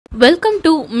Welcome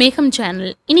to மேகம் channel.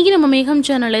 இன்னைக்கு நம்ம மேகம்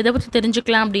சேனல் எதை பற்றி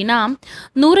தெரிஞ்சுக்கலாம் அப்படின்னா,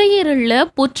 நுரையீரலில்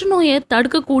புற்றுநோயை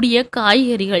தடுக்கக்கூடிய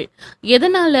காய்கறிகள்,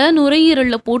 எதனால்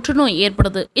நுரையீரலில் புற்றுநோய்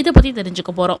ஏற்படுது, இதை பற்றி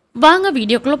தெரிஞ்சுக்க போகிறோம். வாங்க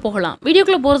வீடியோக்குள்ளே போகலாம்.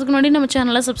 வீடியோக்குள்ளே போகிறதுக்கு முன்னாடி நம்ம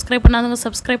சேனலை சப்ஸ்கிரைப் பண்ணாதவங்க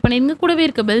சப்ஸ்கிரைப் பண்ணிடுங்க. கூடவே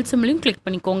இருக்க பெல் சிம்பிளையும் கிளிக்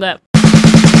பண்ணிக்கோங்க.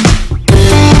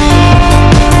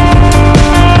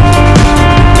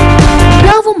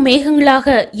 மேகங்களாக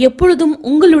எப்பொழுதும்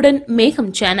உங்களுடன் மேகம்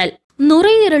சேனல்.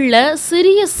 நுரையீரல்ல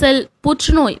சிறிய செல்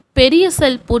புற்றுநோய், பெரிய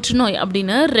செல் புற்றுநோய்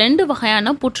அப்படின்னு ரெண்டு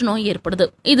வகையான புற்றுநோய் ஏற்படுது.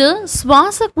 இது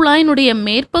சுவாச குழாயினுடைய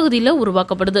மேற்பகுதியில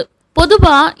உருவாக்கப்படுது.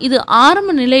 பொதுவா இது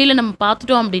ஆரம்ப நிலையில நம்ம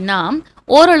பார்த்துட்டோம் அப்படின்னா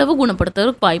ஓரளவு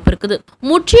குணப்படுத்துறதுக்கு வாய்ப்பு இருக்குது.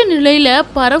 முற்றிய நிலையில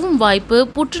பரவும் வாய்ப்பு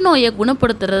புற்றுநோயை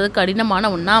குணப்படுத்துறது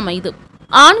கடினமான ஒண்ணா அமையுது.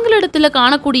 ஆண்களிடத்துல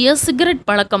காணக்கூடிய சிகரெட்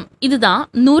பழக்கம் இதுதான்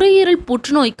நுரையீரல்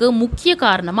புற்றுநோய்க்கு முக்கிய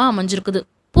காரணமா அமைஞ்சிருக்குது.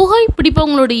 புகை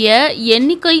பிடிப்பவங்களுடைய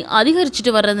எண்ணிக்கை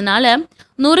அதிகரிச்சுட்டு வர்றதுனால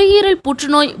நுரையீரல்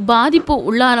புற்றுநோய் பாதிப்பு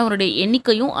உள்ளானவருடைய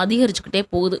எண்ணிக்கையும் அதிகரிச்சுக்கிட்டே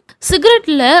போகுது.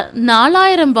 சிகரெட்ல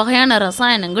 4000 வகையான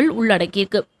ரசாயனங்கள்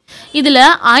உள்ளடக்கியிருக்கு. இதுல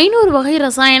 500 வகை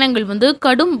ரசாயனங்கள்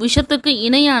கடும் விஷத்துக்கு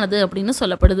இணையானது அப்படின்னு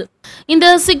சொல்லப்படுது. இந்த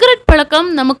சிகரெட் பழக்கம்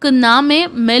நமக்கு நாமே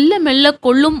மெல்ல மெல்ல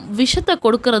கொள்ளும் விஷத்தை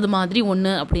கொடுக்கறது மாதிரி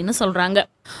ஒண்ணு அப்படின்னு சொல்றாங்க.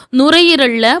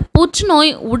 நுரையீரல்ல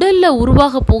புற்றுநோய் உடல்ல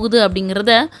உருவாக போகுது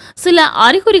அப்படிங்கிறத சில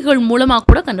அறிகுறிகள் மூலமா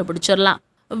கூட கண்டுபிடிச்சிடலாம்.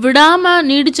 விடாம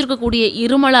நீடிச்சிருக்கக்கூடிய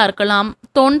இருமலா இருக்கலாம்,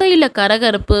 தொண்டையில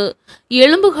கரகரப்பு,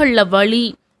 எலும்புகள்ல வலி,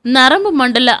 நரம்பு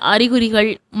மண்டல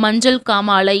அறிகுறிகள், மஞ்சள்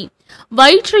காமாலை,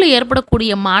 வயிற்றில்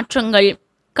ஏற்படக்கூடிய மாற்றங்கள்,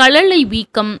 கழலை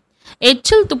வீக்கம்,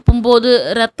 எச்சல் துப்பும்போது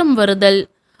ரத்தம் வருதல்,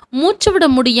 மூச்சு விட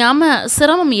முடியாம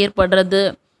சிரமம் ஏற்படுறது,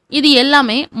 இது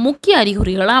எல்லாமே முக்கிய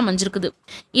அறிகுறிகளா அமைஞ்சிருக்குது.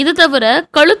 இது தவிர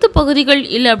கழுத்து பகுதிகள்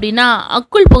இல்லை அப்படின்னா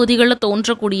அக்குள் பகுதிகளில்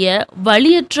தோன்றக்கூடிய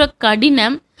வலியற்ற கடின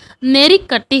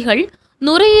நெறிக்கட்டிகள்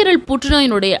நுரையீரல்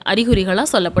புற்றுநோயினுடைய அறிகுறிகளா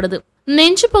சொல்லப்படுது.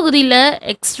 நெஞ்சு பகுதியில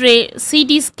எக்ஸ்ரே,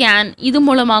 சிடி ஸ்கேன் இது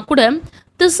மூலமா கூட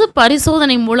திசு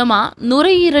பரிசோதனை மூலமா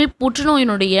நுரையீரல்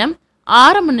புற்றுநோயினுடைய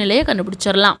ஆரம்ப நிலையை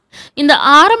கண்டுபிடிச்சிடலாம். இந்த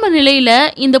ஆரம்ப நிலையில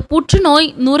இந்த புற்றுநோய்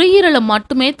நுரையீரலை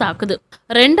மட்டுமே தாக்குது.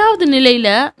 ரெண்டாவது நிலையில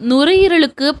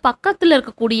நுரையீரலுக்கு பக்கத்துல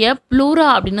இருக்கக்கூடிய ப்ளூரா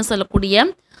அப்படின்னு சொல்லக்கூடிய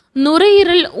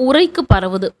நுரையீரல் உறைக்கு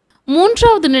பரவுது.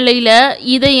 மூன்றாவது நிலையில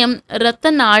இதயம்,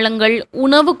 இரத்த நாளங்கள்,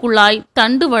 உணவு குழாய்,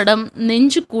 தண்டுவடம்,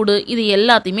 நெஞ்சுக்கூடு இது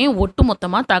எல்லாத்தையுமே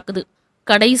ஒட்டுமொத்தமா தாக்குது.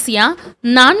 கடைசியா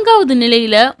 4வது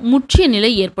நிலையில முற்றிய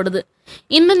நிலை ஏற்படுது.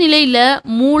 இந்த நிலையில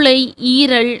மூளை,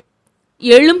 ஈரல்,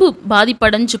 எலும்பு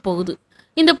பாதிப்படைஞ்சு போகுது.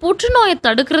 இந்த புற்றுநோயை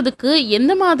தடுக்கிறதுக்கு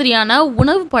எந்த மாதிரியான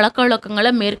உணவு பழக்க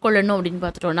வழக்கங்களை மேற்கொள்ளணும் அப்படின்னு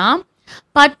பார்த்துட்டோம்னா,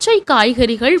 பச்சை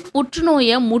காய்கறிகள்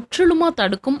புற்றுநோயை முற்றிலுமா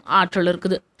தடுக்கும் ஆற்றல்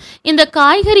இருக்குது. இந்த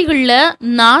காய்கறிகள்ல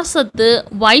நார்சத்து,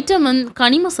 வைட்டமின்,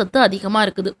 கனிம சத்து அதிகமா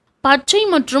இருக்குது. பச்சை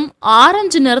மற்றும்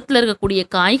ஆரஞ்சு நிறத்துல இருக்கக்கூடிய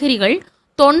காய்கறிகள்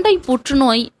தொண்டை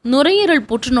புற்றுநோய், நுரையீரல்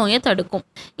புற்றுநோயை தடுக்கும்.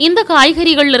 இந்த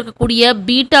காய்கறிகள்ல இருக்கக்கூடிய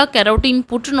பீட்டா கெரோட்டின்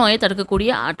புற்றுநோயை தடுக்கக்கூடிய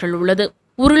ஆற்றல் உள்ளது.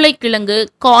 உருளைக்கிழங்கு,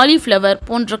 காலிஃப்ளவர்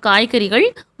போன்ற காய்கறிகள்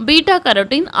பீட்டா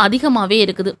கெரோட்டின் அதிகமாகவே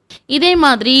இருக்குது. இதே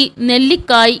மாதிரி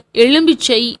நெல்லிக்காய்,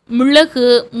 எலும்பிச்சை, மிளகு,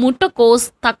 முட்டைக்கோஸ்,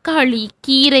 தக்காளி,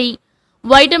 கீரை,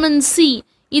 வைட்டமின் சி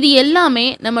இது எல்லாமே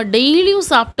நம்ம டெய்லியும்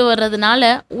சாப்பிட்டு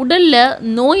வர்றதுனால உடல்ல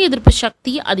நோய் எதிர்ப்பு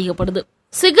சக்தி அதிகப்படுது.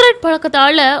 சிகரெட்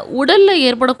பழக்கத்தால உடல்ல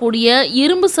ஏற்படக்கூடிய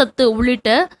இரும்பு சத்து உள்ளிட்ட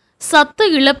சத்து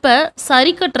இழப்பை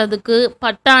சரி கட்டுறதுக்கு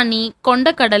பட்டாணி,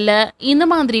 கொண்டக்கடலை இந்த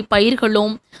மாதிரி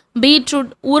பயிர்களும்,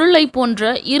 பீட்ரூட், உருளை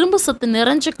போன்ற இரும்பு சத்து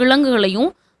நிறைஞ்ச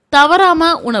கிழங்குகளையும் தவறாம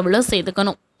உணவுல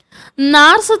சேர்த்துக்கணும்.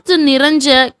 நார்சத்து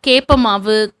நிறைஞ்ச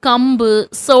கேப்பமாவு, கம்பு,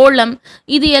 சோளம்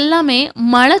இது எல்லாமே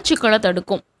மலச்சிக்கலை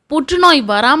தடுக்கும். புற்றுநோய்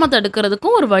வராம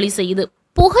தடுக்கிறதுக்கும் ஒரு வழி செய்யுது.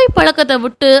 புகை பழக்கத்தை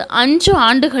விட்டு 5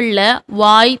 ஆண்டுகள்ல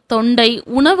வாய், தொண்டை,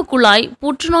 உணவு குழாய்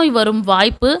புற்றுநோய் வரும்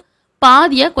வாய்ப்பு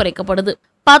பாதியா குறைக்கப்படுது.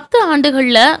 10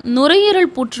 ஆண்டுகள்ல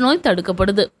நுரையீரல் புற்றுநோய்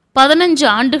தடுக்கப்படுது. 15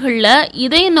 ஆண்டுகள்ல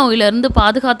இதய நோயிலிருந்து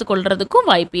பாதுகாத்து கொள்றதுக்கும்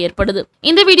வாய்ப்பு ஏற்படுது.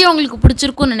 இந்த வீடியோ உங்களுக்கு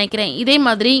பிடிச்சிருக்கும்னு நினைக்கிறேன். இதே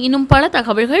மாதிரி இன்னும் பல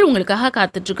தகவல்கள் உங்களுக்காக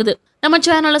காத்துட்டு இருக்குது. நம்ம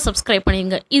சேனலை சப்ஸ்கிரைப்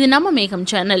பண்ணிருங்க. இது நம்ம மேகம்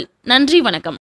சேனல். நன்றி, வணக்கம்.